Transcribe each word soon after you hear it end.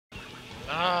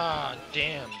Ah,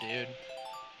 damn, dude.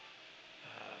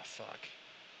 Ah, fuck.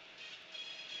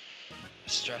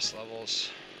 Stress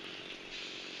levels.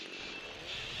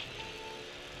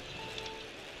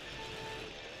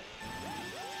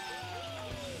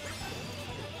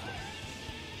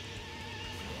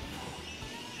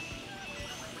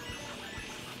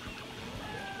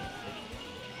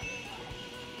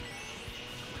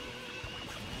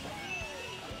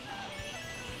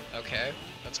 Okay,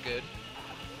 that's good.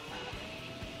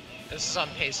 This is on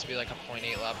pace to be like a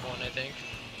 0.8 lap one, I think.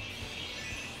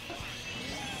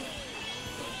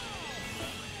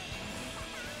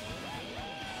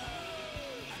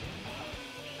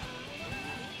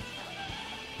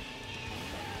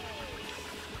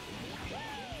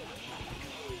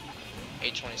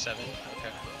 $8.27, okay.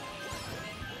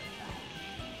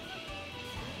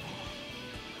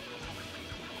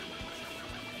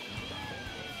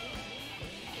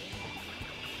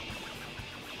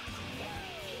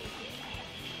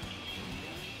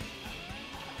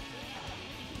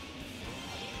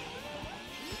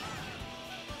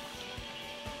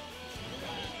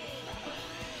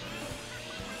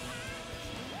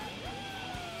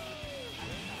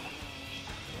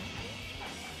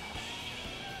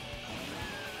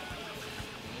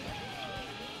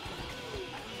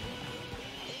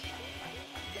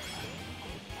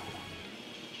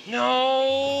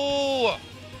 No!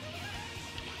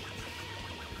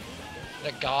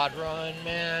 The God run,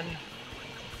 man.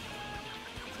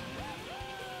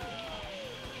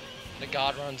 The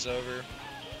God run's over.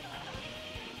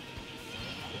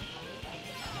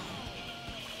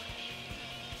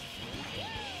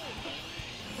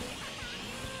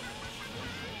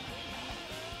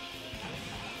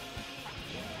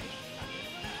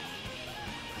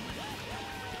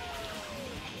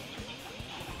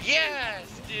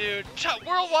 Yes, dude.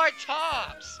 Worldwide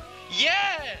tops.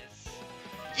 Yes.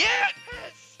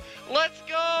 Yes. Let's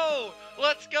go.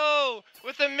 Let's go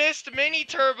with a missed mini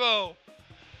turbo.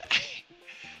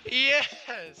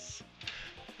 Yes.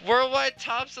 Worldwide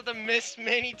tops with a missed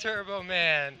mini turbo,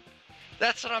 man.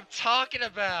 That's what I'm talking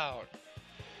about.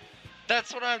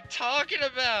 That's what I'm talking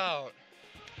about.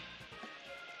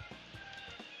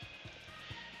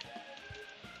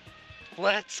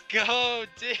 Let's go,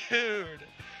 dude.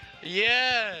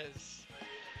 Yes.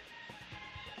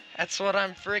 That's what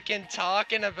I'm freaking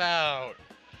talking about.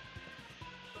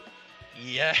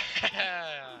 Yeah.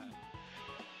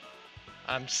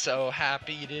 I'm so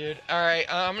happy, dude. Alright,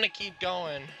 I'm gonna keep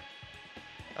going.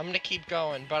 I'm gonna keep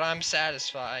going, but I'm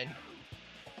satisfied.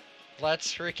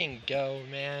 Let's freaking go,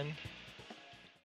 man.